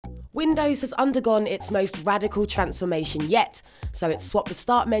Windows has undergone its most radical transformation yet, so it's swapped the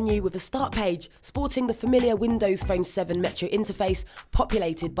start menu with a start page sporting the familiar Windows Phone 7 Metro interface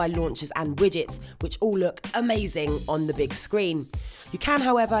populated by launchers and widgets, which all look amazing on the big screen. You can,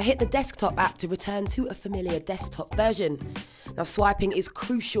 however, hit the desktop app to return to a familiar desktop version. Now, swiping is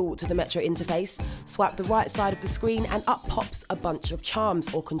crucial to the Metro interface. Swipe the right side of the screen and up pops a bunch of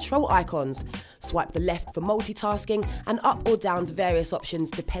charms or control icons. Swipe the left for multitasking and up or down for various options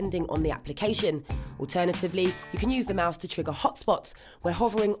depending on the application. Alternatively, you can use the mouse to trigger hotspots, where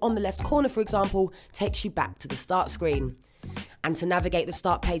hovering on the left corner, for example, takes you back to the start screen. And to navigate the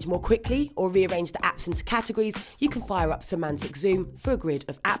start page more quickly or rearrange the apps into categories, you can fire up Semantic Zoom for a grid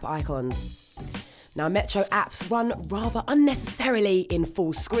of app icons. Now, Metro apps run rather unnecessarily in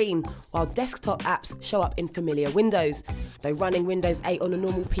full screen, while desktop apps show up in familiar windows. Though running Windows 8 on a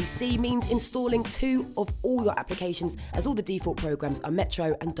normal PC means installing 2 of all your applications, as all the default programs are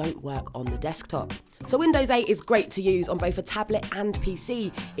Metro and don't work on the desktop. So Windows 8 is great to use on both a tablet and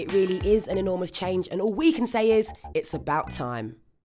PC. It really is an enormous change, and all we can say is, it's about time.